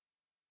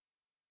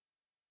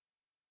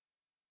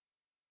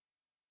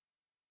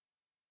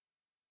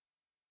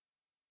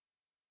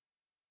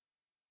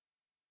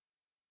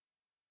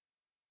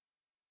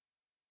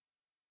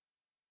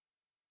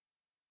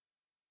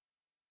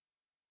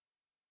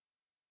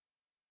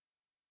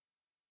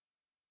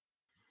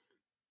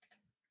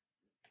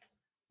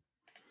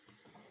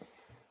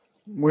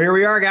Well, here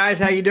we are, guys.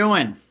 How you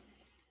doing?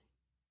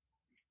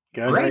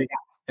 Good. Great.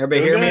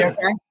 Everybody Doing hear me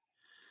good. okay?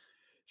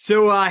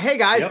 So, hey,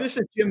 guys, Yep. this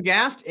is Jim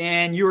Gast,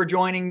 and you are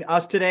joining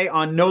us today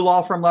on No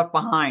Law Firm Left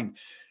Behind.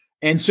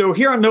 And so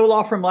here on No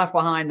Law Firm Left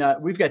Behind,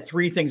 we've got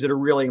three things that are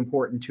really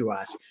important to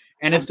us.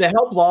 And it's to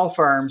help law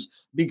firms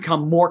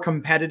become more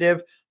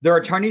competitive, their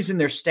attorneys and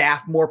their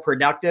staff more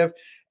productive,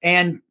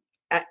 and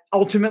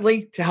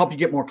ultimately to help you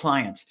get more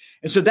clients.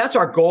 And so that's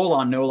our goal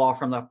on No Law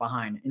Firm Left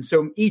Behind. And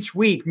so each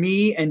week,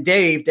 me and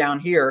Dave down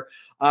here,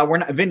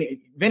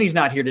 Vinny's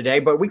not here today,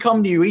 but we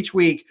come to you each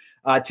week,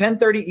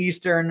 10:30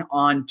 Eastern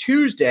on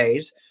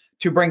Tuesdays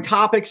to bring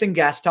topics and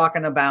guests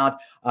talking about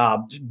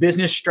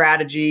business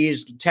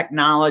strategies,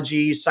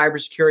 technology,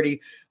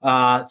 cybersecurity,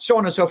 so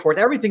on and so forth,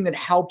 everything that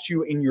helps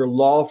you in your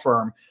law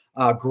firm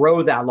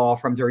grow that law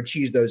firm to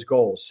achieve those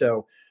goals.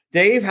 So,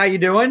 Dave, how you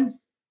doing?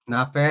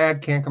 Not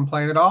bad. Can't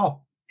complain at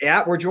all.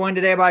 Yeah, we're joined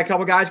today by a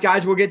couple guys.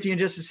 Guys, we'll get to you in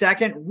just a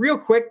second. Real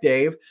quick,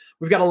 Dave,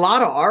 we've got a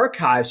lot of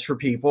archives for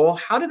people.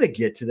 How do they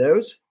get to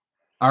those?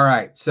 All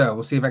right. So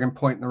we'll see if I can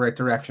point in the right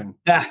direction.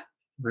 Yeah.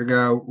 We're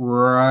going to go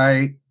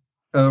right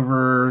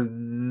over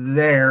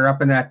there,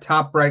 up in that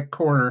top right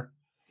corner.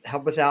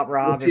 Help us out,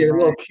 Rob. You'll see a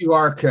little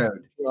QR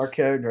code. QR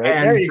code, right?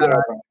 And, there you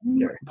go.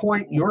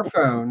 Point your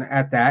phone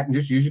at that and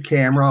just use your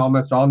camera.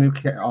 Almost all new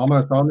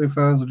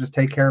phones will just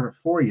take care of it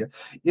for you.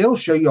 It'll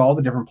show you all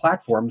the different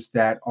platforms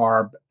that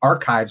our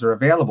archives are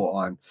available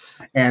on.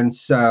 And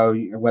so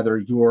whether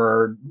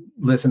you're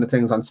listening to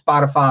things on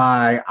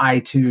Spotify,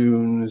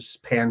 iTunes,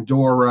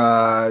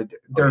 Pandora,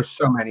 there's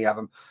so many of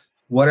them.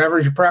 Whatever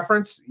is your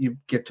preference, you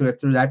get to it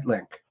through that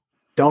link.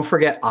 Don't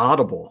forget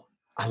Audible.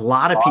 A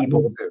lot of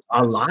people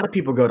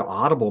go to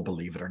Audible,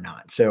 believe it or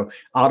not. So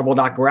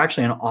we're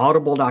actually on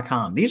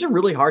audible.com. These are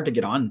really hard to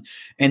get on.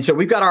 And so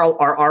we've got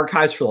our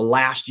archives for the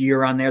last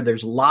year on there.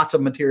 There's lots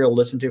of material to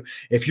listen to.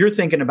 If you're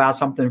thinking about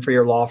something for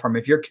your law firm,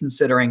 if you're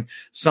considering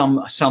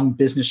some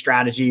business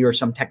strategy or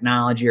some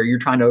technology, or you're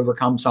trying to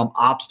overcome some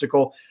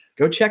obstacle,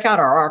 go check out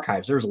our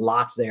archives. There's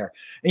lots there.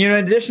 And, in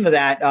addition to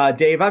that,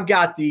 Dave, I've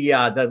got the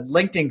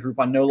LinkedIn group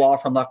on No Law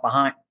Firm Left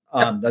Behind,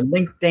 the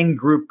LinkedIn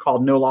group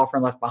called No Law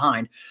Firm Left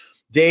Behind.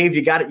 Dave,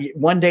 you got it.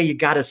 One day you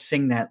got to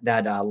sing that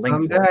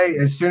link. Someday,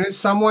 as soon as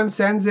someone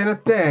sends in a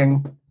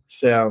thing.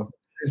 So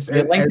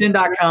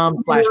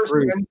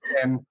LinkedIn.com/group.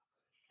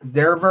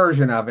 Their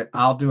version of it,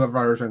 I'll do a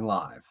version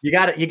live. You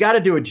got to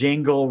do a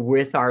jingle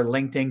with our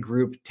LinkedIn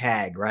group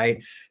tag,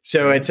 right?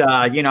 So it's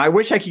I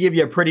wish I could give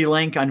you a pretty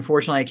link.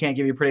 Unfortunately, I can't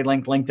give you a pretty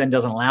link. LinkedIn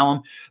doesn't allow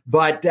them.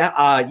 But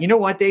you know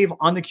what, Dave?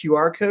 On the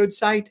QR code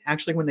site,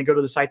 actually, when they go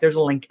to the site, there's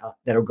a link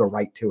that'll go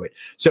right to it.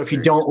 So if you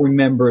don't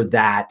remember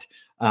that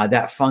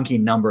funky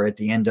number at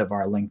the end of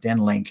our LinkedIn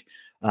link,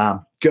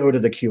 go to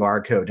the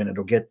QR code and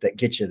it'll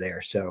get you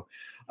there. So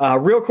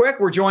real quick,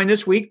 we're joined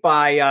this week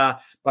by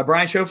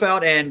Brian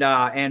Schofield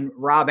and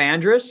Rob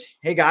Andrus.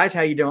 Hey guys,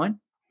 how you doing?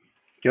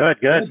 Good.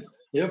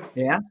 Yep.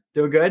 Yeah,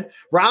 doing good.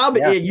 Rob,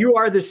 you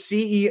are the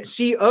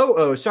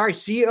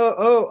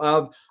COO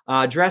of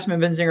Dressman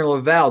Benzinger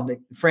Lavelle.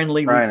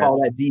 Friendly, we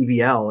call that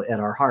DBL at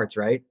our hearts,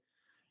 right?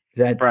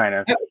 Is that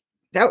Brian?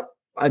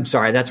 I'm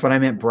sorry, that's what I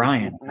meant,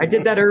 Brian. I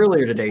did that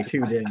earlier today too,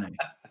 didn't I?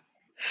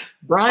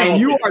 Brian,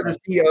 you are the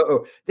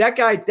COO. That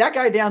guy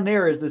down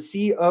there is the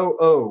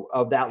COO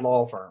of that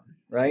law firm,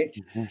 right?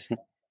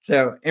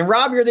 So, and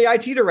Rob, you're the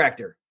IT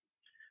director.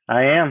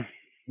 I am.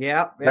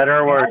 Yeah. Better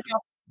or worse.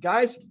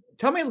 Guys,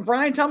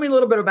 Brian, tell me a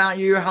little bit about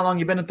you, how long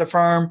you've been at the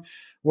firm,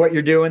 what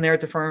you're doing there at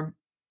the firm.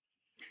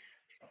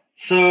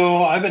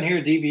 So I've been here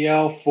at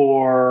DBL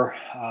for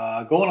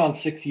going on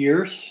 6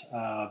 years.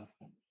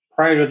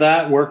 Prior to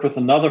that, worked with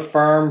another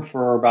firm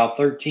for about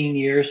 13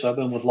 years. So I've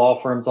been with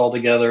law firms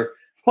altogether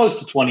close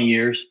to 20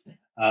 years.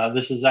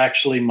 This is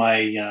actually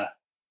my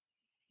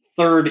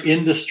third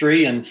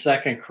industry and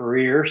second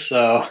career.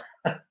 So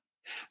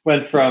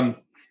went from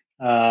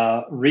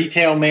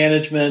retail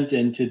management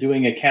into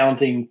doing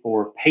accounting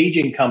for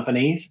paging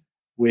companies,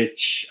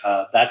 which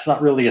that's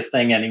not really a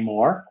thing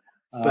anymore.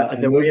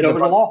 But the way of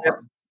the law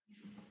firm.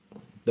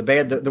 The way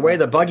of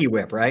the buggy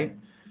whip, right?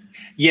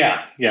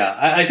 Yeah.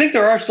 I think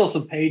there are still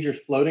some pagers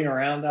floating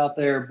around out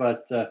there,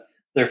 but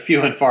they're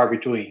few and far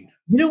between.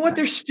 You know what?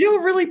 They're still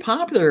really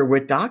popular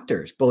with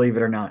doctors, believe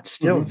it or not.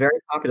 Still very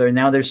popular.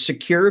 Now there's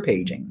secure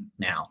paging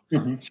now.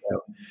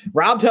 So,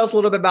 Rob, tell us a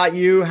little bit about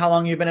you, how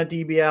long you've been at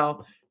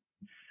DBL.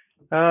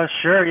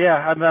 Sure.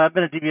 Yeah. I've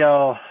been at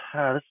DBL.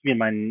 I'm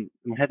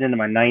heading into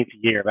my 9th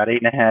year, about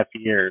 8.5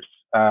 years.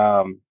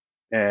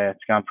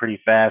 It's gone pretty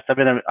fast. I've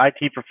been an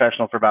IT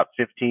professional for about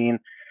 15.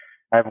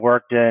 I've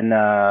worked in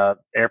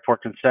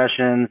airport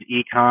concessions,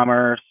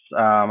 e-commerce.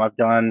 I've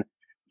done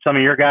some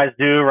of your guys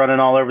do, running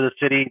all over the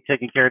city,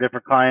 taking care of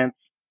different clients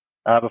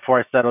before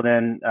I settled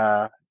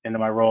into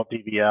my role at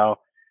DBL.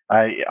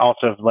 I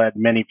also have led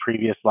many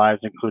previous lives,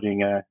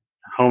 including a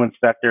home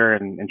inspector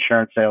and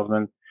insurance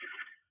salesman.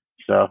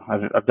 So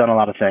I've done a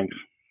lot of things.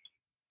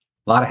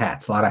 A lot of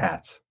hats.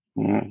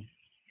 Mm-hmm.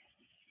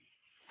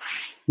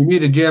 You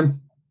muted,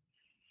 Jim.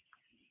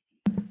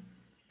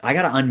 I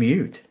got to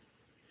unmute.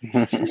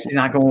 This is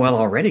not going well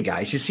already,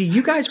 guys. You see,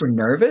 you guys were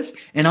nervous,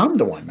 and I'm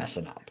the one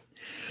messing up.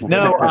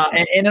 No,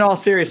 and in all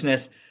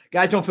seriousness,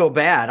 guys, don't feel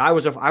bad. I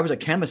was a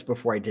chemist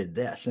before I did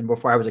this, and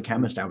before I was a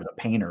chemist, I was a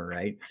painter,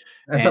 right?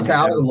 That's okay.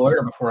 I was a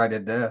lawyer before I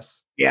did this.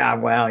 Yeah,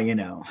 well,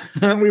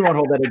 we won't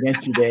hold that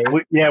against you, Dave.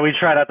 We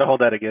try not to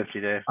hold that against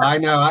you, Dave. I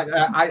know.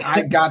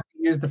 I got to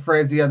use the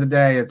phrase the other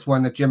day. It's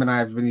one that Jim and I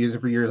have been using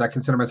for years. I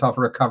consider myself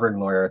a recovering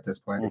lawyer at this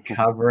point.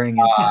 Recovering.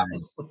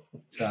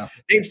 So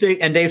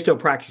Dave still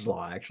practices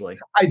law, actually.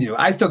 I do.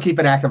 I still keep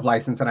an active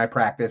license, and I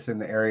practice in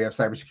the area of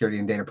cybersecurity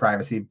and data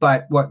privacy.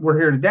 But what we're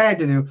here today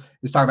to do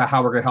is talk about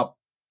how we're going to help,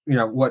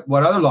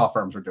 what other law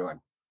firms are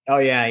doing. Oh,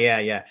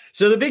 yeah.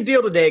 So the big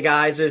deal today,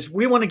 guys, is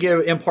we want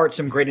to impart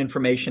some great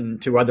information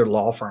to other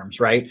law firms,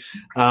 right?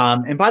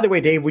 And by the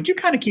way, Dave, would you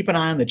kind of keep an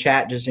eye on the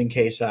chat just in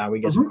case we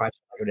get some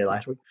questions like we did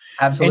last week?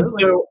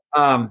 Absolutely.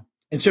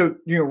 And so,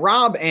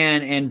 Rob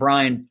and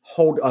Brian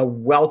hold a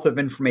wealth of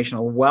information,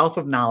 a wealth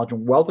of knowledge, a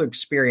wealth of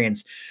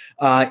experience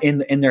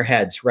in their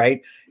heads,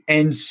 right?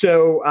 And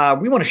so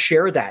we want to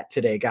share that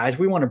today, guys.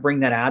 We want to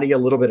bring that out of you a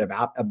little bit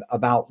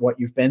about what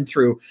you've been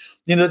through.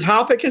 The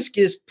topic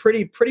is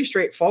pretty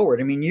straightforward.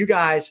 I mean, you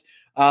guys,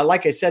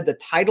 like I said, the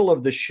title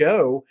of the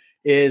show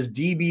is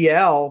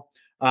DBL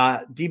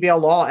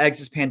Law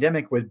Exits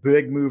Pandemic with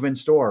Big Move in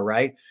Store,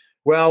 right?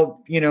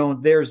 Well,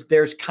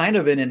 there's kind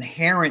of an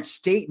inherent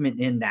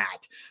statement in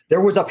that.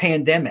 There was a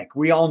pandemic.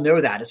 We all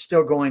know that. It's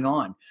still going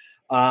on.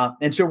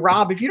 And so,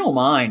 Rob, if you don't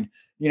mind,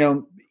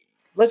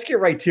 let's get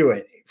right to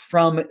it.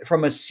 From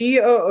a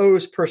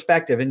COO's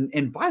perspective,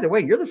 and by the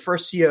way, you're the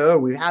first COO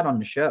we've had on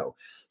the show.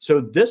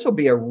 So this will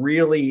be a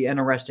really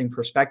interesting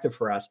perspective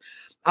for us.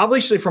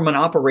 Obviously, from an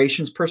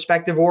operations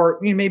perspective, or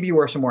maybe you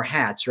wear some more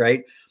hats,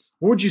 right?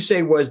 What would you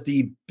say was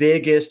the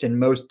biggest and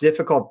most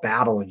difficult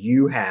battle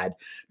you had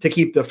to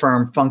keep the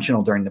firm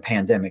functional during the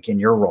pandemic in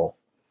your role?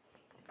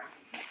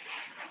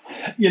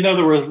 There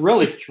were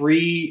really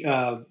three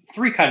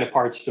kind of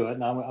parts to it,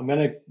 and I'm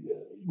going to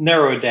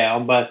narrow it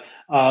down. But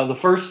the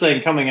first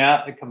thing coming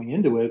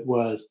into it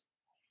was,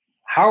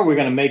 how are we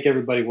going to make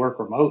everybody work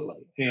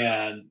remotely?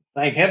 And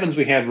thank heavens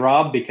we had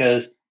Rob,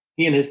 because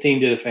he and his team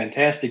did a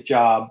fantastic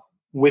job.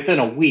 Within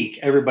a week,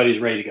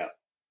 everybody's ready to go.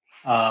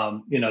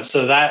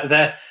 So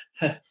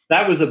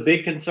that was a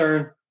big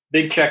concern,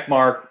 big check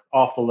mark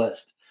off the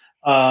list.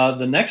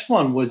 The next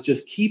one was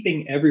just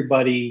keeping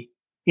everybody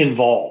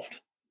involved,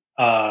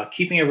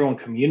 keeping everyone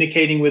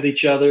communicating with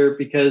each other,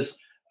 because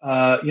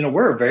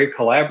we're a very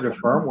collaborative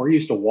firm. We're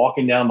used to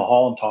walking down the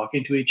hall and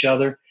talking to each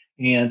other.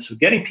 And so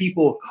getting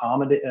people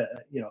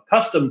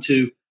accustomed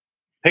to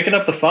picking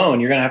up the phone.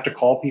 You're going to have to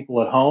call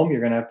people at home.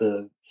 You're going to have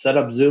to set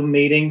up Zoom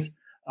meetings.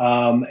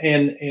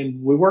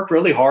 And we worked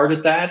really hard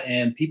at that,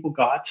 and people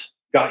got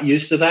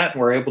used to that, and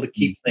we're able to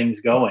keep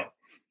things going.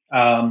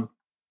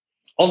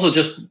 Also,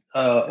 just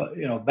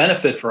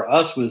benefit for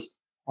us was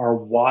our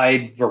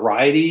wide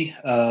variety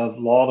of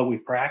law that we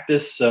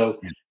practice. So,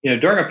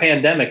 during a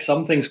pandemic,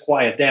 some things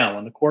quiet down.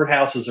 When the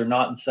courthouses are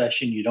not in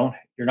session,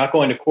 you're not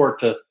going to court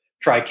to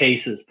try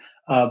cases.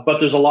 But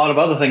there's a lot of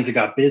other things that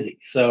got busy.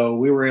 So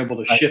we were able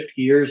to shift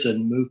gears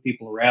and move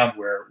people around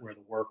where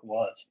the work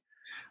was.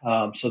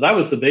 So that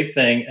was the big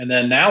thing. And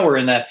then now we're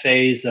in that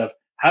phase of,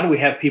 how do we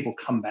have people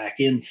come back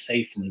in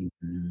safely?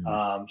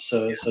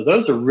 So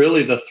those are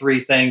really the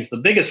three things. The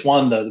biggest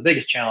one, though, the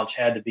biggest challenge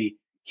had to be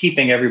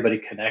keeping everybody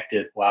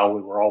connected while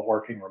we were all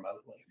working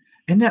remotely.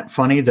 Isn't that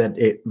funny that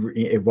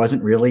it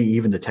wasn't really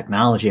even the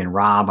technology? And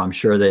Rob, I'm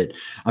sure that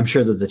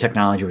the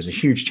technology was a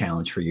huge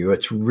challenge for you.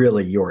 It's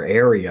really your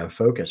area of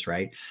focus,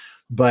 right?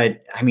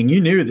 But I mean, you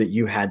knew that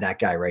you had that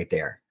guy right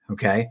there,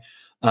 okay,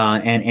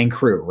 and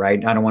crew,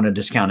 right? I don't want to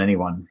discount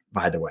anyone,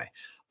 by the way.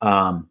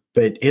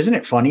 But isn't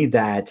it funny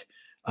that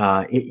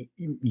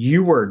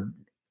you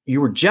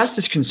were just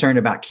as concerned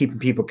about keeping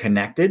people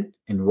connected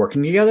and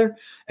working together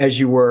as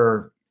you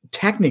were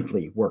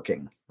technically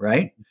working,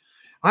 right?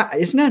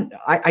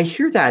 I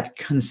hear that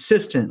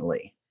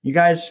consistently. You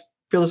guys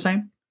feel the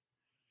same?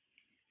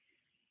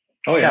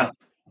 Oh yeah,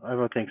 I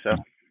would think so.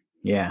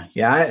 Yeah.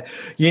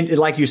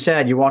 Like you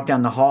said, you walk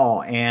down the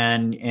hall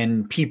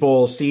and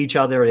people see each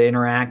other, they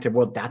interact, and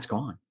well, that's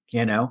gone,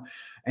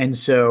 And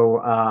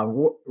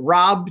so,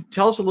 Rob,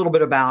 tell us a little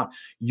bit about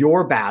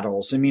your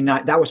battles. I mean,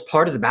 that was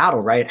part of the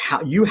battle, right?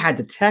 How you had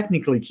to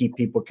technically keep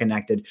people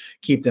connected,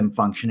 keep them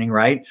functioning,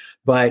 right?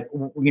 But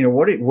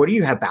what do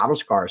you have battle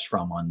scars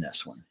from on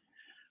this one?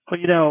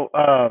 Well,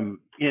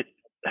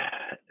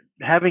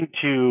 having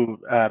to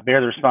bear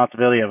the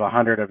responsibility of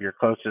 100 of your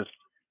closest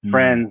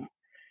friends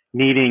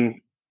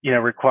needing,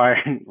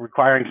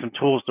 requiring some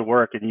tools to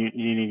work, and you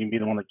need to be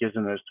the one that gives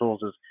them those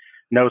tools is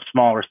no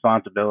small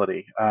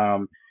responsibility.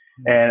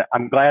 And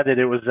I'm glad that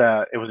it was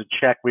a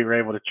check we were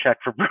able to check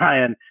for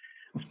Brian.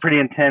 It's pretty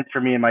intense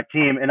for me and my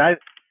team. And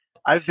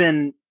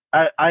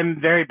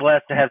I'm very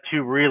blessed to have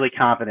two really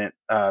competent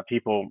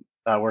people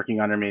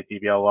working under me at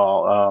DBL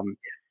Law.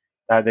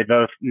 They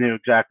both knew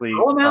exactly.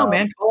 Call them out,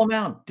 man. Call them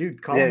out,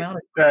 dude. Call them out.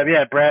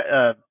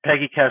 Brad,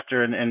 Peggy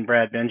Kester and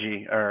Brad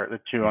Benji are the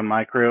two on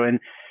my crew, and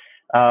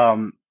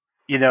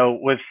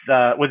with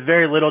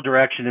very little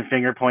direction and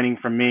finger pointing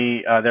from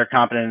me, they're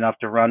competent enough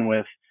to run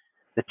with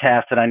the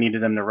tasks that I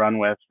needed them to run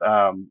with.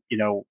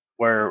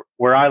 Where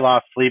I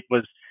lost sleep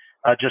was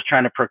just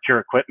trying to procure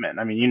equipment.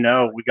 I mean,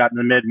 we got in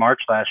the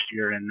mid-March last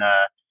year and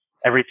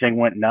everything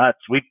went nuts.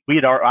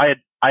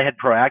 I had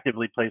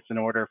proactively placed an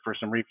order for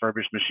some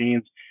refurbished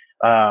machines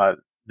that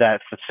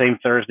the same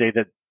Thursday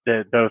that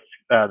both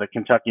the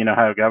Kentucky and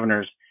Ohio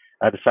governors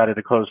decided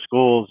to close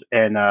schools,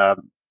 and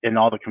in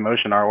all the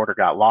commotion, our order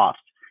got lost.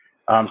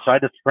 So I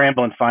had to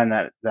scramble and find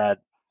that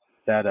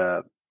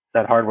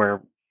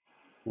hardware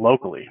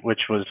locally,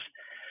 which was,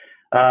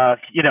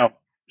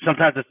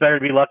 sometimes it's better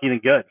to be lucky than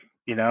good,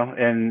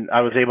 and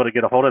I was able to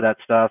get a hold of that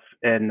stuff.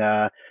 And,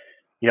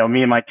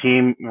 me and my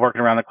team working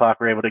around the clock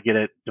were able to get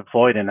it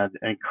deployed in an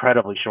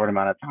incredibly short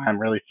amount of time,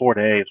 really 4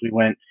 days. We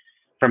went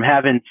from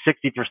having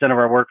 60% of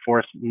our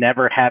workforce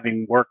never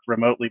having worked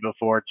remotely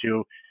before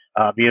to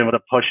being able to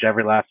push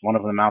every last one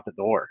of them out the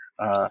door.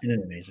 Isn't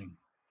it amazing?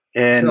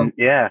 And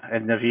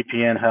and the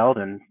VPN held,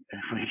 and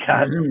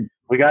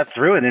we got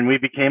through it, and we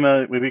became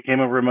a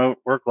remote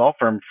work law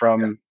firm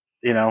from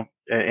in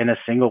a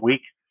single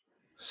week.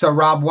 So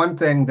Rob, one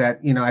thing that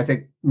I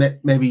think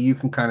maybe you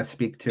can kind of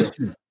speak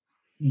to,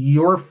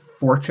 you're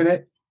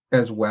fortunate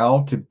as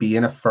well to be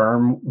in a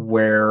firm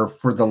where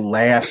for the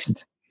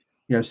last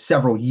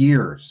several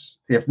years,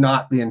 if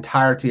not the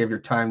entirety of your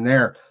time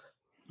there,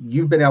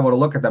 you've been able to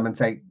look at them and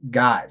say,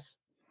 guys,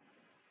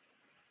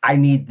 I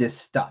need this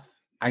stuff.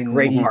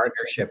 Great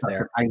partnership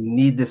there. I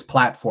need this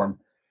platform.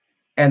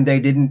 And they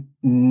didn't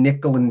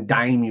nickel and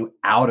dime you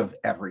out of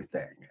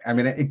everything. I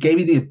mean, it gave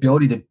you the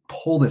ability to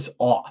pull this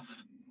off.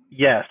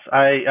 Yes,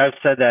 I've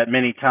said that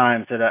many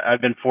times, that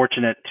I've been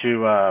fortunate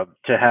to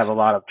have a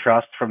lot of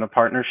trust from the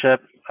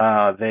partnership.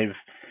 They've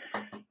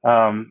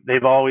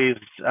always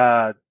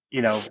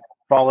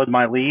followed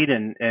my lead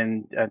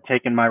and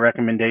taken my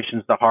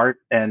recommendations to heart,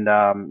 and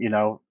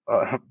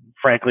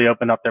frankly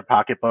opened up their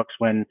pocketbooks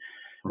when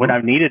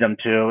I've needed them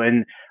to.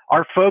 And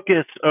our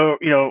focus,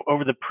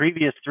 over the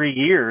previous 3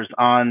 years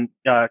on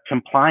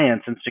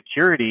compliance and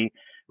security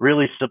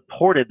really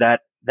supported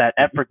that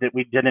effort that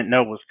we didn't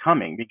know was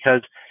coming,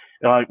 because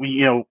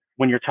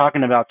when you're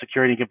talking about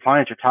security and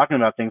compliance, you're talking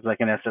about things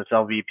like an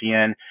SSL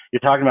VPN. You're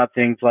talking about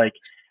things like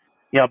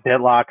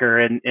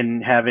BitLocker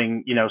and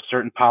having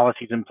certain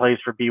policies in place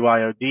for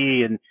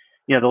BYOD, and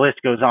the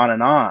list goes on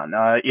and on.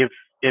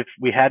 If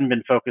we hadn't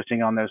been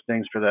focusing on those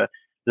things for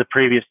the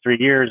previous 3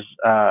 years,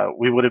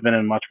 we would have been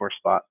in a much worse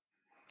spot.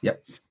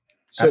 Yep.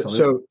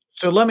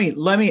 So let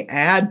me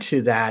add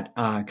to that,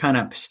 kind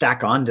of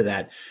stack onto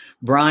that.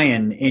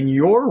 Brian, in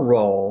your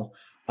role,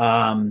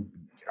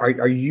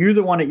 are you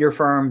the one at your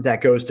firm that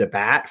goes to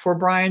bat for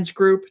Brian's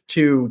group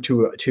to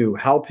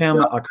help him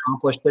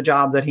accomplish the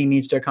job that he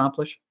needs to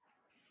accomplish?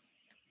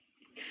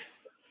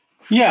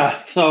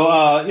 Yeah. So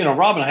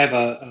Rob and I have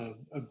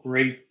a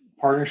great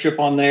partnership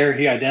on there.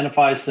 He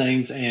identifies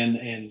things,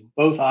 and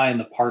both I and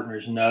the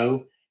partners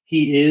know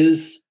he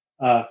is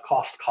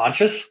cost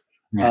conscious.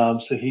 Yeah.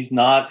 So he's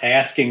not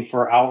asking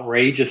for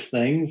outrageous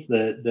things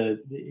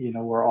that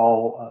we're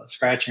all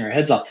scratching our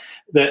heads on.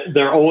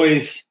 They're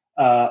always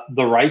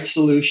the right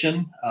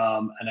solution,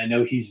 and I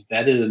know he's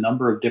vetted a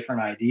number of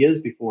different ideas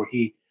before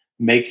he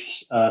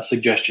makes a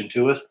suggestion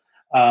to us.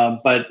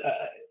 But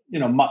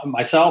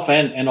myself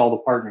and all the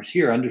partners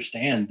here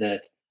understand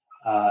that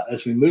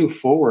as we move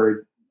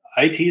forward,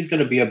 IT is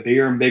going to be a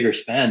bigger and bigger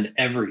spend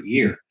every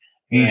year,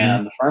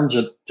 and the firms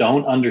that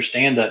don't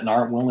understand that and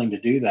aren't willing to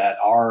do that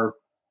are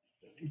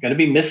going to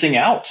be missing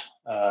out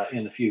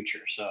in the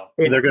future. So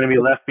they're going to be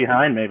left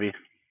behind, maybe.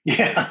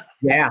 Yeah.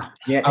 I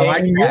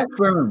like that.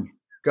 Firm.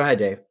 Go ahead,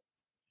 Dave.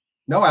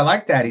 No, I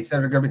like that. He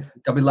said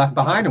they'll be left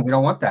behind, and we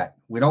don't want that.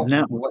 We don't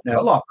want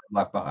no law firm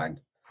left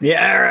behind.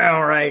 Yeah,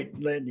 all right.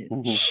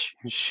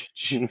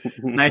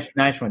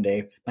 Nice one,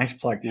 Dave. Nice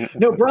plug.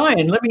 No,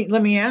 Brian, let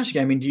me ask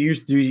you. I mean, do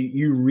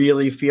you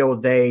really feel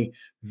they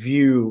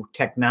view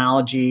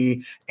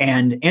technology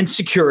and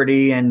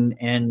security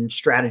and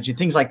strategy,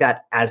 things like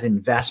that, as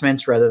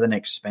investments rather than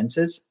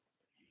expenses?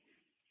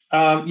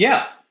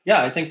 Yeah,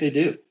 I think they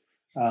do.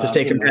 To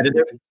stay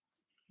competitive?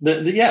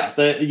 You have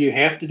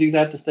to do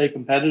that to stay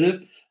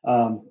competitive.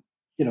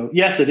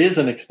 Yes, it is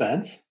an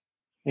expense,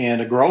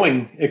 and a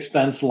growing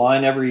expense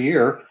line every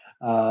year.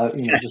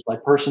 Just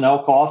like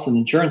personnel costs and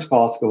insurance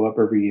costs go up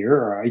every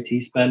year, our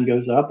IT spend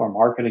goes up, our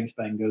marketing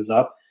spend goes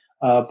up.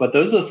 But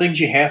those are the things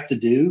you have to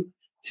do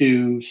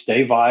to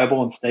stay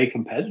viable and stay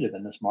competitive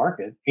in this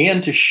market,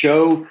 and to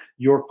show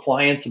your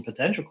clients and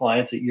potential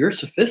clients that you're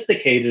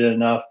sophisticated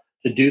enough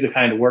to do the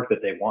kind of work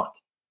that they want.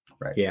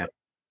 Right.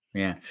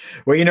 Yeah.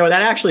 Well,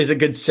 that actually is a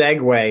good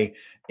segue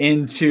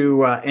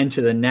into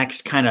the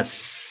next kind of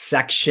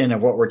section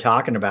of what we're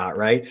talking about,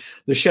 right?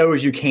 The show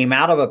is you came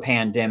out of a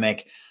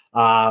pandemic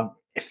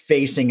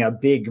facing a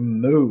big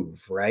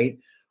move, right?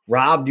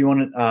 Rob, do you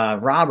want to,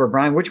 Rob or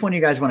Brian, which one of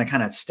you guys want to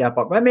kind of step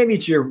up? Well, maybe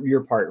it's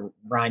your part,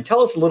 Brian.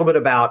 Tell us a little bit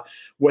about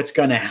what's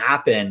going to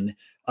happen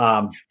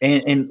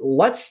And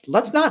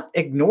let's not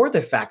ignore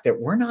the fact that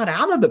we're not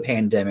out of the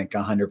pandemic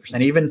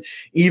 100%.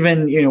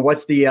 Even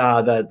what's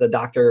the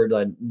doctor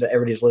that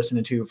everybody's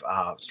listening to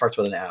starts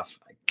with an F.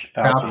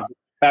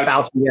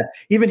 Fauci. Yeah.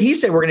 Even he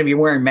said we're going to be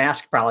wearing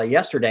masks probably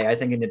yesterday, I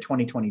think, into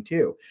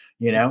 2022.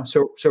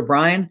 So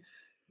Brian,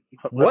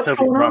 what's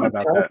going on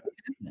about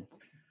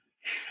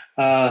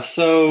that?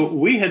 So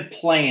we had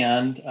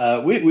planned.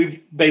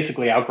 We've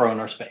basically outgrown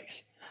our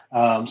space.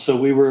 So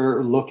we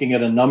were looking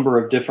at a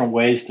number of different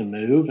ways to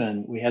move,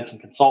 and we had some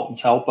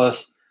consultants help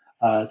us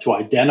to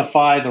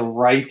identify the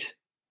right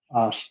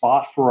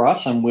spot for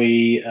us. And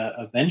we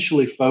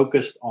eventually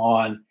focused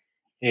on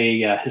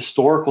a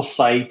historical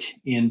site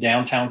in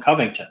downtown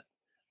Covington.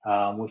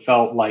 We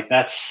felt like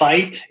that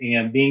site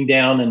and being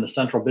down in the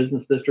central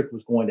business district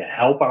was going to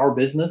help our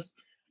business,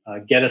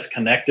 get us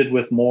connected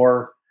with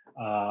more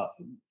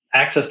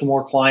access to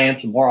more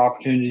clients and more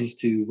opportunities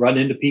to run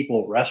into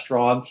people at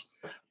restaurants.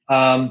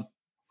 And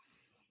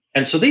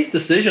so these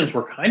decisions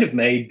were kind of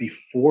made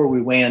before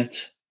we went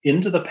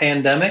into the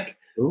pandemic.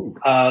 So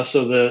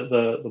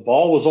the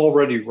ball was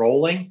already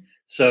rolling.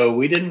 So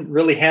we didn't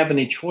really have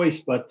any choice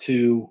but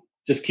to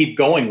just keep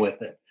going with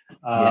it.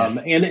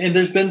 And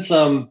there's been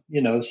some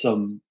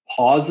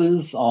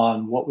pauses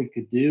on what we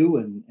could do.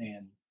 And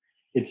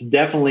it's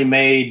definitely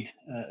made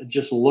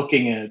just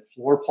looking at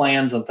floor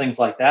plans and things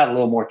like that a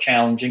little more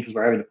challenging because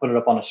we're having to put it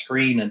up on a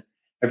screen and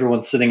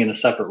everyone's sitting in a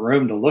separate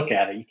room to look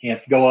at it. You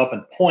can't go up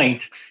and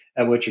point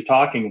at what you're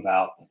talking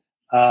about.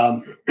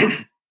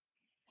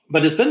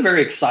 But it's been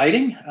very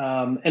exciting.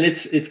 And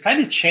it's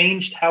kind of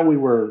changed how we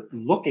were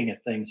looking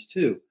at things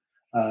too.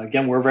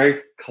 Again, we're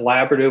very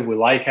collaborative. We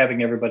like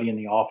having everybody in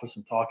the office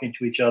and talking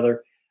to each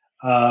other.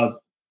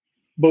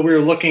 But we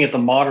were looking at the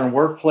modern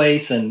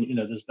workplace, and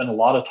there's been a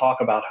lot of talk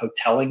about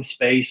hoteling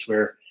space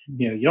where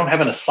you don't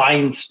have an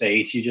assigned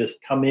space. You just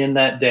come in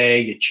that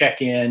day, you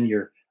check in,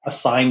 you're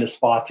assigned a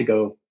spot to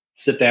go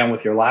sit down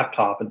with your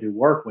laptop and do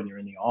work when you're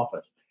in the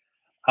office.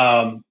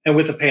 And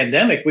with the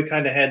pandemic, we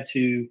kind of had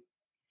to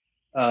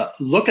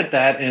look at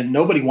that, and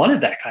nobody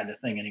wanted that kind of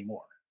thing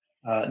anymore.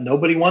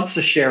 Nobody wants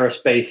to share a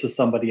space with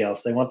somebody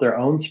else. They want their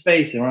own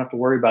space. They don't have to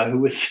worry about who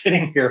was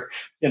sitting here,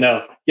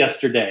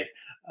 yesterday.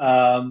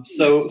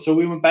 So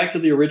we went back to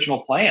the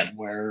original plan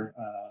where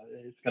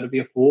it's going to be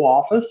a full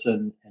office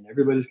and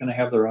everybody's going to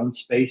have their own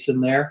space in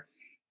there,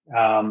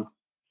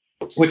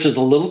 which is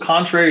a little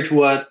contrary to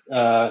what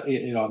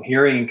I'm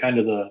hearing in kind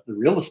of the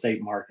real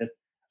estate market.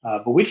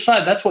 But we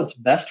decided that's what's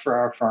best for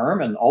our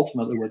firm and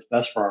ultimately what's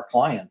best for our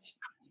clients,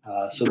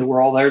 so that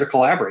we're all there to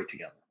collaborate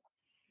together.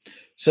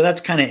 So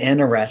that's kind of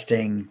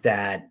interesting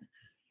that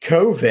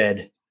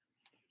COVID,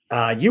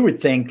 you would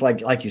think,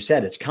 like you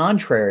said, it's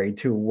contrary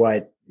to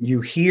what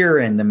you hear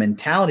in the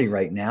mentality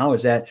right now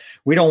is that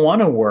we don't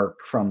want to work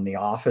from the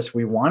office.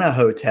 We want a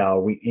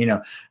hotel,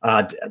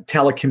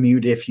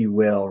 telecommute, if you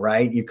will,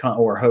 right?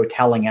 Or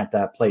hoteling at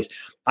that place.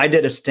 I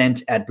did a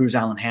stint at Booz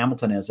Allen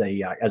Hamilton as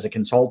a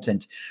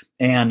consultant.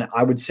 And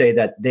I would say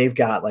that they've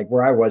got, like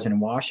where I was in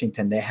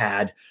Washington, they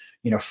had,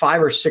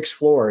 5 or 6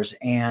 floors,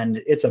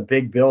 and it's a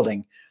big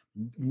building.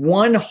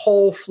 One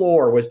whole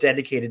floor was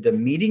dedicated to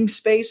meeting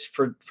space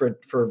for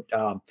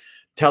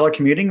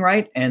telecommuting,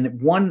 right? And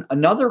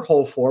another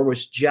whole floor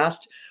was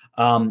just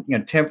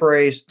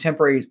temporary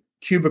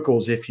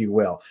cubicles, if you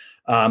will,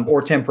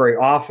 or temporary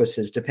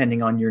offices,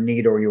 depending on your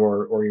need or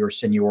your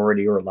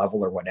seniority or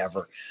level or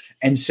whatever.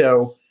 And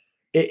so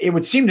it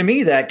would seem to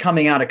me that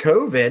coming out of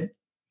COVID,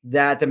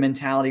 that the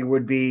mentality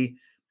would be,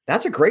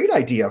 that's a great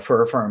idea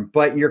for a firm,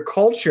 but your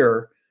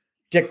culture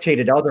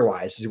dictated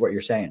otherwise, is what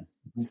you're saying.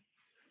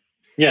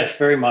 Yes,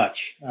 very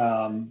much.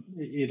 The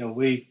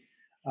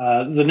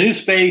new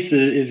space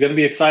is going to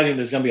be exciting.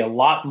 There's going to be a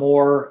lot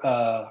more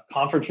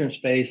conference room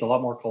space, a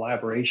lot more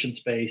collaboration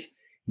space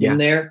in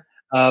there.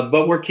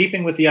 But we're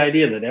keeping with the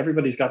idea that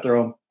everybody's got their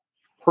own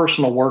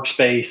personal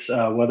workspace,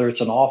 whether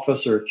it's an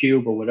office or a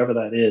cube or whatever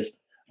that is,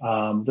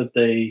 that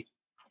they,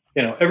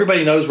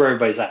 everybody knows where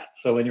everybody's at.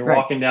 So when you're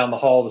walking down the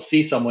hall to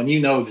see someone, you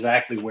know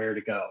exactly where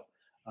to go.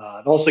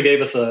 It also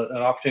gave us an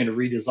opportunity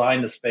to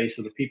redesign the space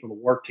so the people who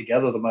work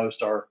together the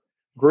most are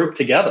grouped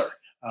together.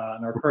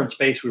 In our current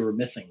space, we were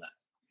missing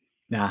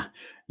that.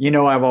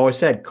 I've always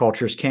said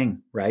culture is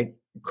king, right?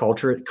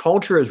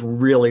 Culture is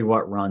really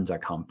what runs a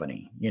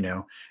company,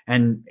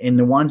 and in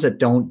the ones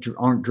that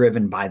aren't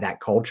driven by that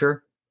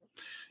culture,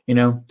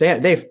 they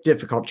have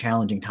difficult,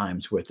 challenging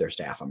times with their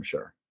staff, I'm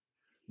sure.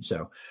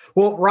 So,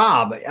 well,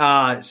 Rob,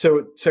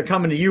 so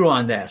coming to you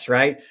on this,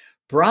 right?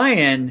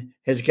 Brian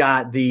has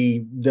got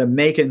the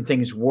making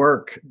things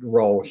work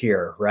role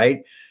here,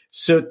 right?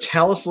 So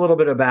tell us a little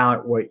bit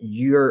about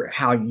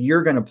how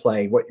you're going to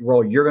play, what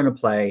role you're going to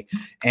play,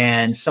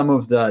 and some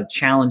of the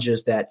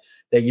challenges that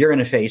you're going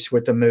to face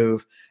with the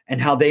move,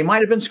 and how they might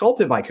have been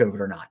sculpted by COVID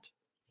or not.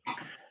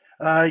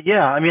 I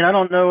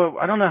don't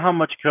know how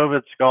much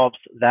COVID sculpts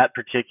that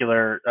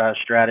particular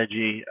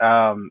strategy.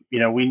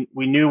 We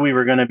knew we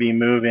were going to be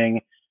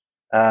moving,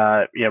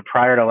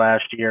 prior to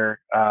last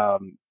year.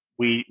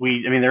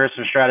 I mean, there is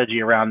some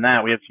strategy around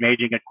that. We have some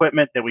aging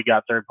equipment that we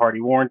got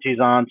third-party warranties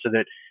on, so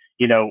that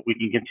we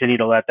can continue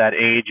to let that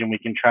age, and we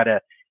can try to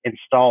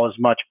install as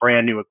much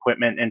brand new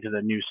equipment into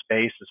the new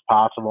space as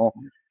possible.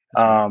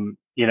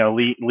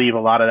 Leave a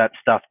lot of that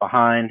stuff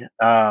behind.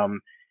 I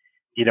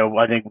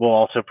think we'll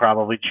also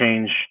probably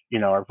change,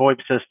 our VoIP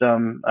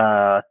system,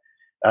 a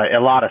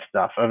lot of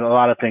stuff, a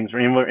lot of things.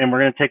 And we're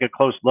going to take a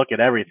close look at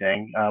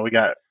everything.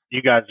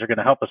 You guys are going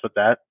to help us with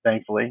that,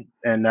 thankfully.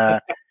 And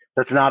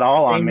that's not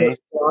all on me.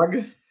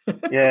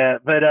 Yeah,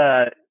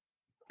 but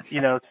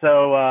that's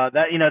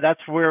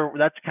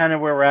kind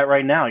of where we're at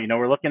right now.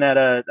 We're looking at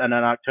an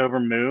October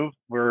move.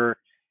 We're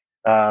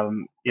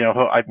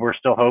we're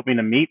still hoping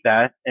to meet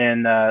that.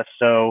 And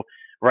so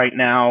right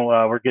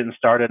now we're getting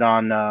started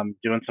on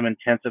doing some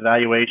intense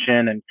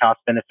evaluation and cost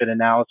benefit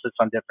analysis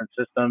on different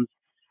systems.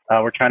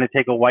 We're trying to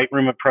take a white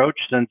room approach,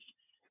 since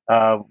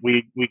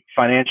we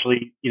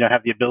financially,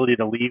 have the ability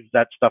to leave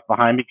that stuff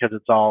behind because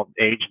it's all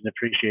aged and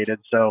depreciated.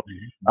 So,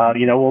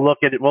 we'll look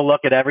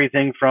at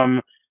everything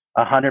from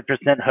 100%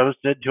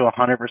 hosted to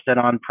 100%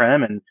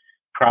 on-prem, and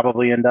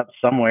probably end up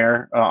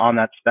somewhere on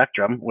that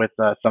spectrum with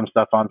some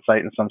stuff on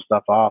site and some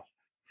stuff off.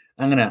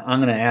 I'm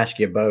gonna ask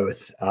you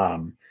both,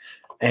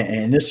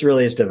 and this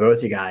really is to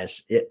both you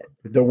guys.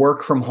 The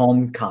work from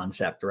home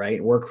concept,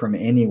 right? Work from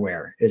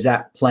anywhere. Is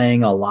that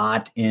playing a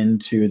lot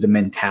into the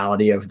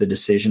mentality of the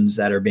decisions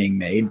that are being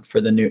made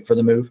for the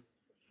move?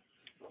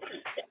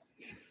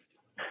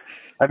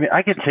 I mean,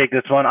 I can take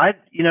this one. I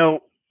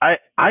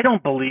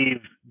don't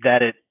believe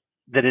that it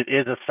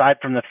is, aside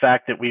from the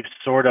fact that we've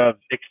sort of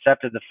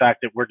accepted the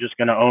fact that we're just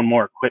going to own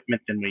more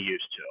equipment than we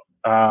used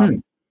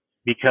to,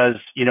 because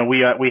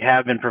we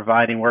have been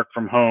providing work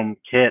from home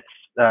kits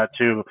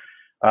to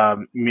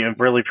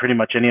really pretty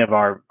much any of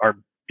our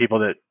people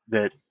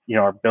that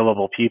are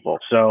billable people.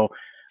 So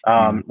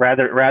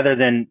rather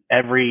than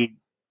every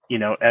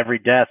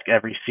desk,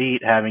 every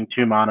seat having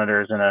 2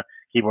 monitors and a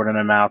keyboard and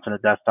a mouse and a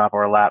desktop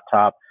or a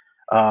laptop,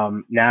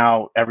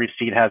 now every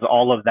seat has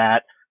all of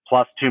that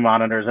plus 2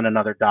 monitors and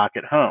another dock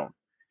at home.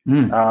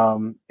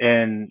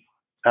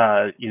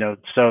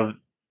 So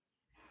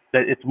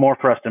that it's more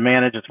for us to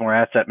manage. It's more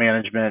asset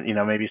management.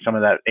 Maybe some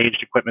of that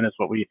aged equipment is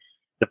what we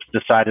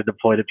decide to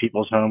deploy to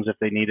people's homes if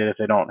they need it, if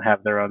they don't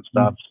have their own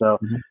stuff. So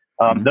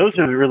those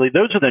are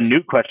the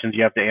new questions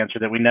you have to answer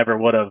that we never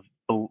would have,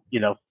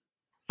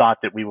 thought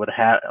that we would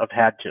have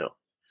had to.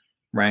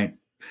 Right.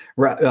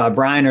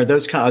 Brian, are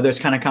those kind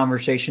of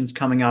conversations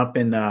coming up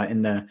in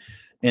the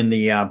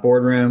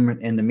boardroom,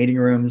 in the meeting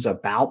rooms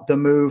about the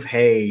move?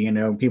 Hey,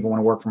 people want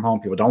to work from home.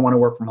 People don't want to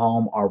work from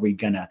home. Are we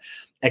going to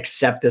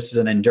accept this as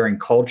an enduring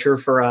culture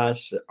for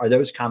us? Are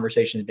those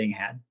conversations being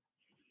had?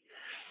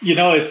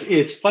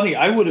 It's funny.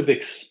 I would have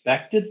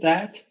expected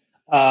that.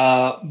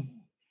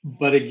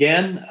 But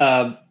again,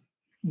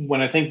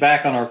 when I think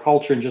back on our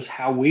culture and just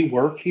how we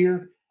work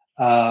here,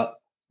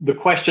 the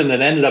question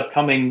that ended up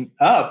coming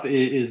up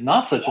is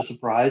not such a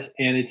surprise.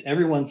 And it's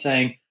everyone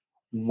saying,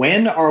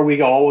 when are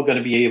we all going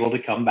to be able to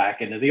come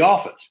back into the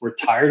office? We're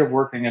tired of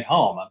working at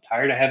home. I'm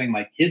tired of having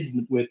my kids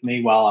with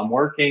me while I'm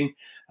working.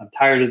 I'm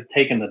tired of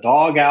taking the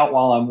dog out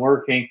while I'm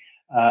working.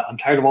 I'm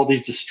tired of all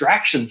these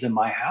distractions in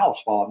my house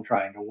while I'm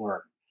trying to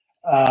work.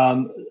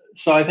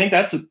 So I think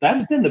that's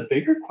been the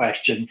bigger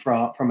question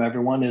from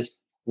everyone is,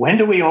 when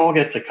do we all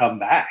get to come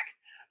back?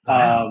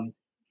 And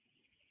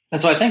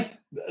so I think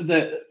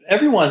that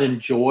everyone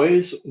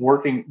enjoys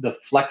working, the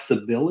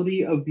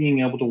flexibility of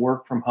being able to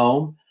work from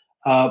home.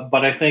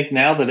 But I think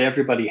now that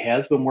everybody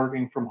has been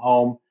working from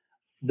home,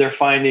 they're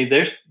finding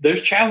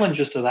there's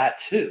challenges to that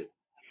too,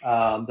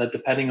 that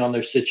depending on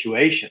their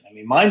situation. I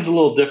mean, mine's a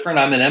little different.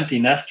 I'm an empty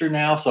nester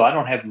now, so I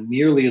don't have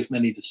nearly as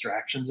many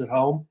distractions at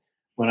home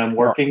when I'm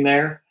working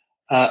there,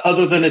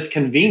 other than it's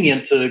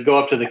convenient to go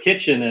up to the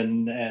kitchen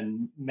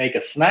and make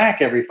a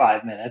snack every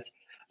 5 minutes.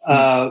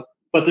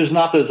 But there's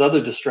not those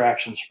other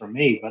distractions for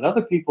me. But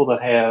other people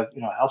that have,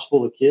 a house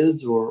full of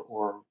kids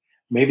or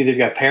maybe they've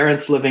got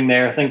parents living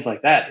there, things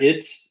like that,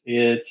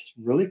 it's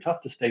really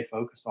tough to stay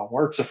focused on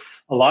work. So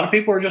a lot of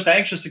people are just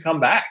anxious to come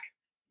back.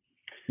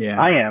 Yeah,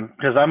 I am,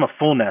 because I'm a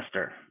full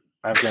nester.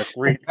 I've got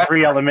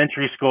three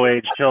elementary school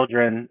age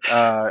children,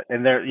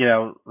 and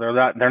they're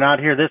not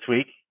here this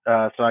week,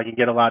 so I can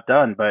get a lot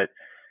done. But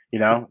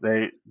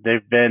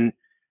they've been,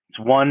 it's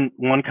one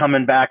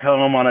coming back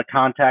home on a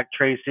contact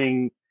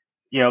tracing,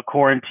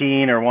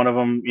 quarantine, or one of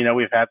them,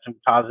 we've had some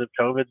positive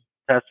COVID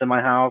tests in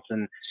my house,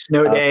 and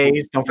snow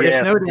days. Don't forget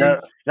snow days.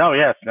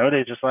 Snow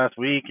days just last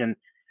week, and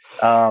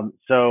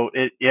so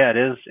it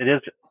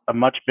is a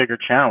much bigger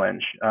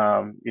challenge.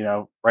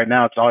 Right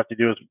now it's all I have to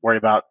do is worry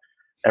about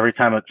every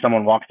time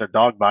someone walks their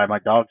dog by, my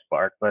dogs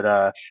bark.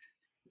 But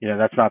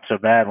that's not so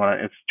bad when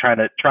it's trying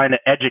to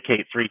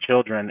educate 3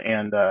 children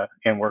and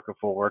work a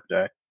full work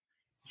day.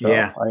 So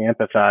yeah, I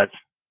empathize.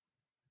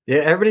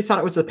 Yeah, everybody thought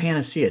it was the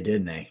panacea,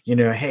 didn't they?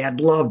 Hey,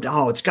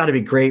 it's got to be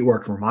great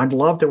work from home. I'd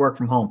love to work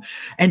from home.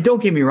 And don't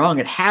get me wrong,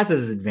 it has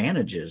its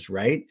advantages,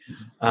 right?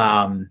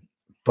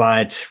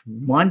 But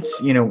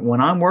once,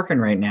 when I'm working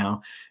right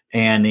now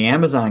and the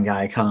Amazon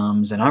guy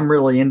comes and I'm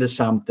really into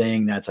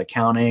something that's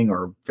accounting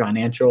or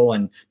financial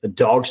and the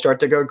dogs start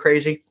to go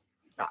crazy,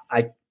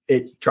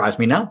 it drives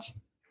me nuts.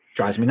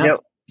 I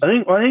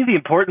think the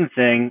important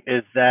thing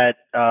is that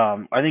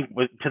I think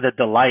to the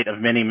delight of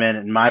many men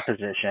in my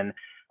position,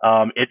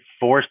 it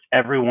forced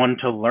everyone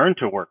to learn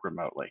to work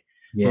remotely.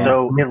 Yeah.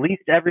 So at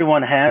least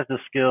everyone has the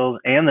skills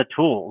and the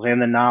tools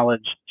and the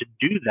knowledge to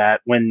do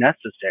that when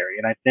necessary.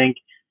 And I think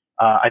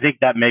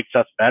that makes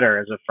us better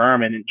as a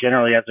firm and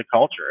generally as a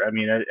culture. I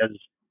mean,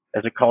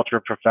 as a culture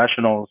of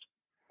professionals,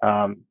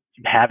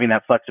 having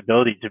that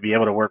flexibility to be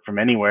able to work from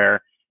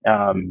anywhere.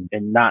 And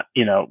not,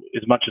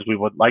 as much as we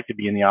would like to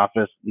be in the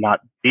office, not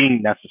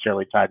being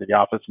necessarily tied to the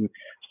office and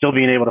still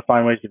being able to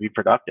find ways to be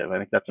productive. I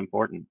think that's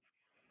important.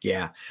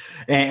 Yeah.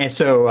 And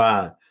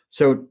so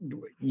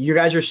you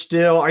guys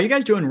are you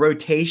guys doing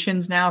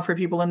rotations now for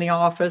people in the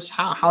office?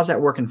 How's that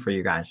working for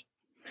you guys?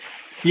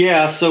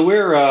 Yeah. So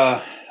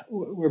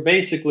we're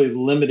basically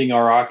limiting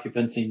our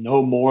occupancy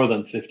no more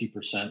than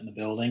 50% in the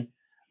building.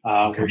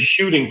 Okay. We're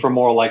shooting for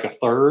more like a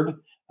third.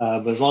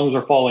 But as long as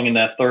we're falling in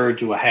that third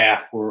to a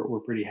half,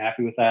 we're pretty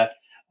happy with that.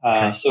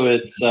 Okay. So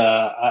it's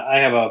I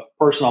have a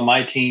person on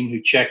my team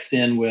who checks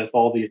in with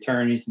all the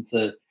attorneys and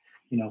says,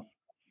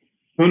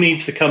 who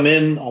needs to come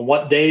in on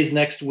what days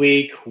next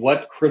week,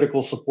 what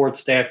critical support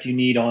staff do you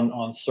need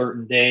on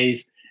certain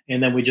days,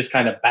 and then we just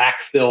kind of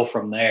backfill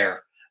from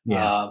there.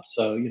 Yeah.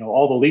 So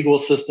all the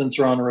legal assistants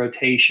are on a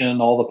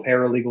rotation, all the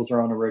paralegals are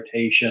on a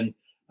rotation.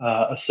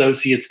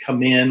 Associates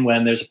come in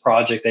when there's a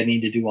project they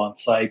need to do on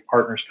site.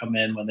 Partners come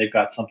in when they've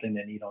got something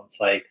they need on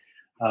site.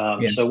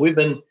 So we've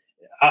been.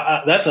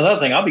 That's another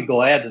thing. I'll be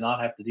glad to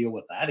not have to deal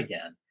with that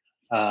again.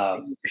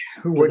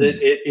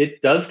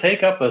 It does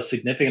take up a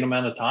significant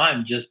amount of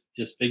time just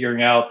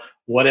figuring out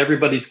what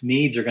everybody's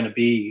needs are going to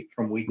be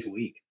from week to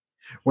week.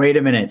 Wait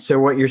a minute. So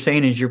what you're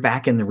saying is you're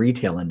back in the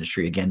retail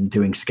industry again,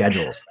 doing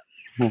schedules.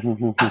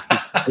 And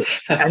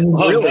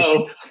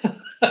really.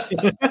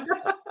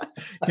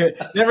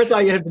 Never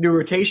thought you'd have to do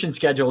rotation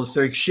schedules,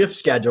 so shift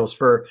schedules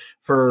for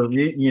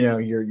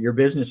your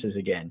businesses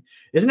again.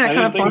 Isn't that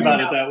kind of fun? I didn't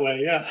think about it that way.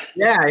 Yeah.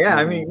 Yeah.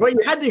 I mean, well, you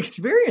had the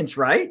experience,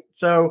 right?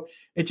 So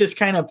it just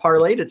kind of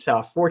parlayed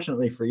itself.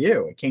 Fortunately for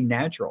you, it came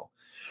natural.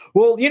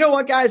 Well, you know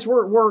what, guys,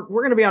 we're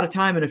going to be out of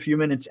time in a few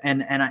minutes,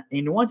 and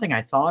one thing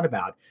I thought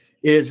about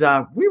is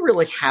we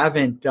really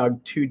haven't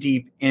dug too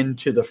deep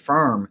into the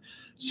firm.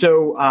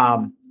 So,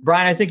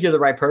 Brian, I think you're the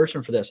right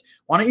person for this.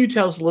 Why don't you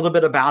tell us a little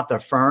bit about the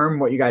firm,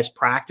 what you guys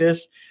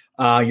practice,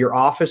 your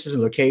offices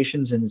and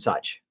locations and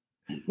such.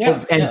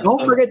 Yeah,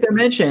 don't forget to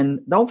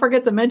mention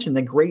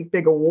the great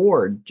big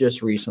award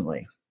just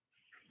recently.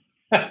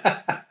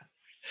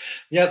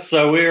 Yep.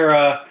 So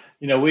we're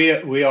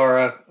we are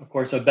of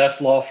course a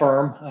best law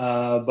firm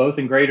both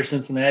in Greater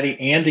Cincinnati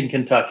and in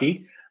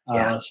Kentucky.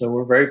 So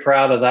we're very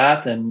proud of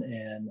that,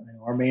 and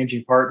our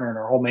managing partner and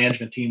our whole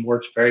management team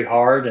works very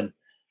hard, and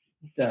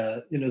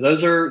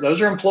those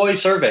are employee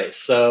surveys.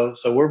 So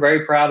we're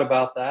very proud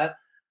about that.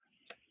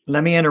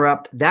 Let me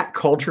interrupt. That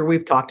culture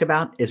we've talked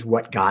about is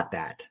what got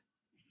that.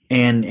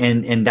 And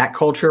that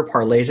culture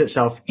parlays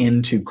itself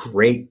into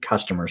great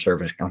customer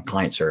service,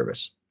 client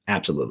service.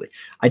 Absolutely.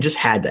 I just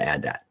had to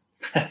add that.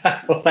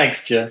 Well, thanks,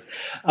 Jim.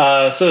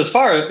 So as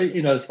far as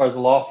the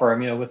law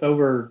firm, with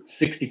over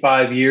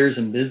 65 years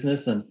in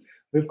business and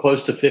we have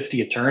close to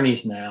 50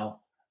 attorneys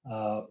now,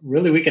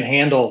 really we can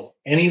handle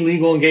any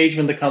legal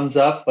engagement that comes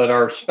up, but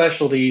our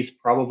specialties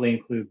probably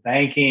include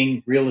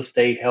banking, real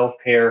estate,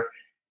 healthcare,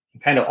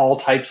 and kind of all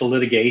types of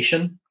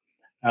litigation.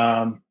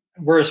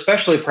 We're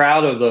especially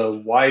proud of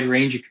the wide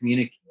range of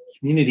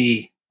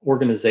community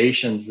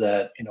organizations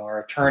that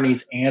our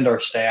attorneys and our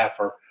staff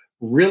are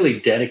really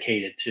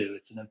dedicated to.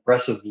 It's an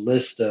impressive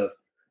list of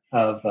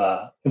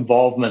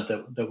involvement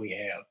that we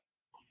have.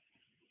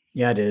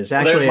 Yeah, it is.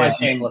 Actually, there's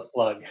my shameless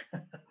plug.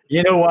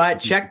 You know what?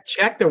 Check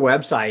the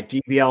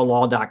website,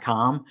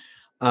 dbllaw.com.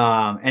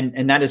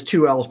 And that is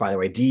 2 L's, by the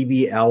way,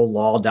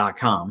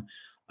 dbllaw.com.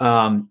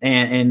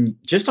 And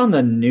just on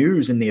the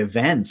news and the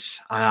events,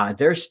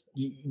 there's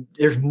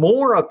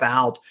more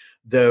about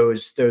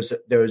those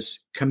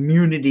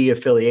community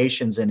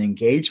affiliations and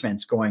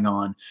engagements going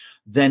on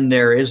than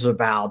there is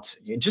about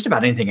just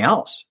about anything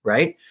else,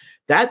 right?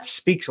 That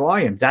speaks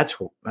volumes. I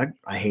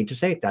hate to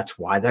say it, that's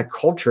why that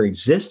culture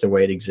exists the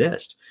way it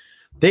exists.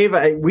 Dave,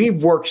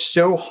 we've worked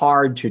so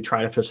hard to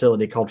try to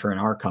facilitate culture in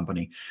our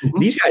company. Mm-hmm.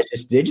 These guys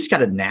just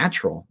got it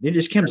natural. They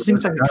just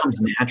seems like it comes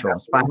natural.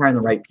 It's by hiring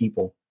the right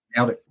people.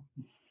 Nailed it.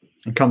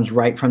 It comes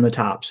right from the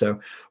top. So,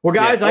 well,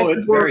 guys,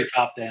 it's very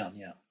top down.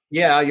 Yeah.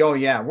 Yeah. Oh,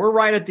 yeah. We're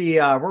right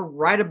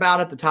about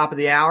at the top of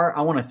the hour.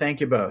 I want to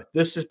thank you both.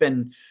 This has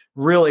been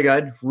really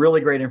good, really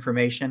great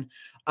information.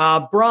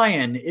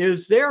 Brian,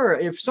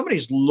 if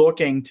somebody's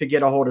looking to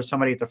get a hold of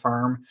somebody at the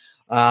firm,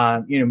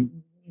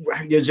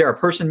 is there a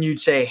person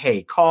you'd say,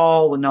 hey,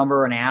 call the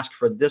number and ask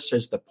for this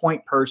as the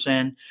point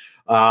person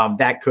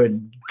that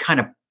could kind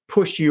of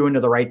push you into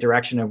the right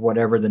direction of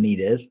whatever the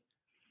need is?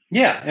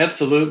 Yeah,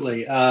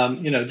 absolutely.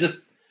 Just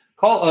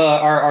Call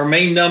our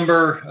main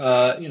number.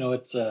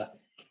 It's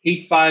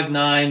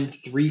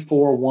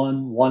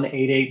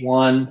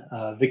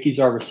 859-341-1881. Vicky's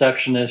our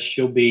receptionist.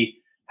 She'll be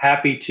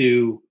happy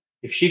to.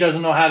 If she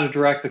doesn't know how to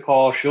direct the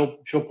call, she'll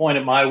point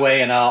it my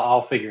way, and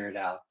I'll figure it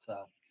out. So.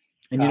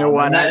 And you know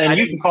what?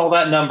 You can call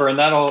that number,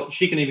 and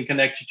she can even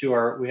connect you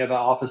to we have an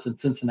office in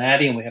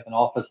Cincinnati, and we have an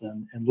office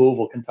in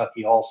Louisville,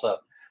 Kentucky also.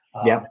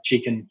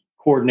 She can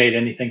coordinate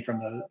anything for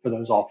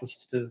those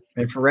offices too.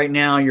 And for right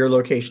now, your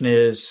location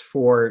is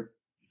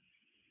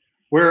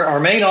our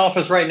main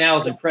office right now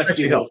is in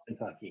Crestview Hills,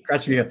 Kentucky.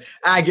 Crestview Hills.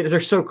 I get it.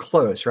 They're so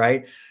close,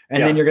 right?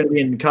 And then you're going to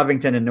be in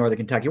Covington in Northern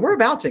Kentucky.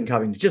 Whereabouts in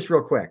Covington? Just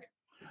real quick.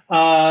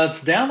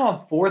 It's down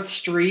on 4th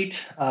Street.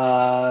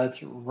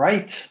 It's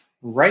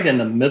right in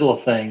the middle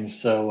of things.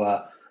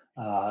 So,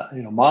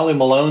 Molly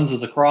Malone's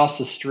is across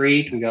the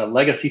street. We got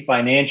Legacy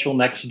Financial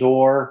next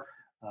door.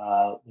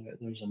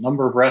 There's a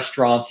number of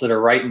restaurants that are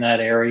right in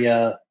that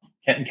area.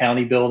 Kenton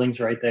County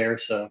buildings right there.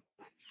 So.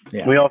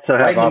 Yeah. We also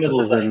have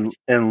offices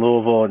in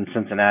Louisville and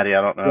Cincinnati.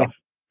 I don't know if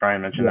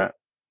Brian mentioned that.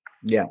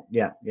 Yeah.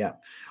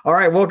 All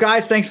right. Well,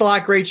 guys, thanks a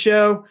lot. Great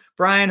show.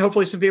 Brian,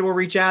 hopefully some people will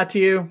reach out to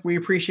you. We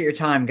appreciate your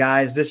time,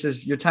 guys.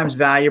 Your time's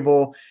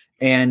valuable,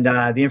 and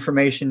the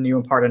information you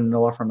imparted in No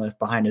Law Firm Left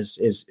Behind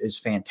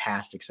is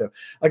fantastic. So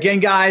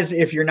again, guys,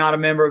 if you're not a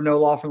member of No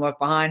Law Firm Left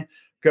Behind,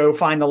 go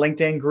find the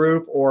LinkedIn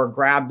group or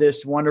grab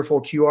this wonderful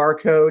QR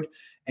code.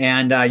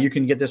 And you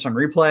can get this on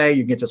replay.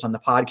 You can get this on the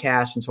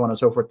podcast and so on and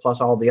so forth, plus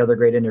all the other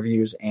great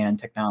interviews and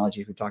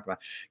technologies we talked about.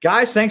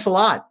 Guys, thanks a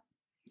lot.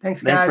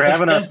 Thanks, guys. Thanks for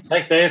having us.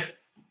 Thanks, Dave.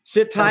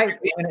 Sit tight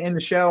in the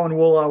show, and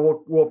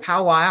we'll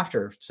powwow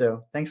after.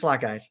 So thanks a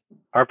lot, guys.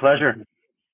 Our pleasure.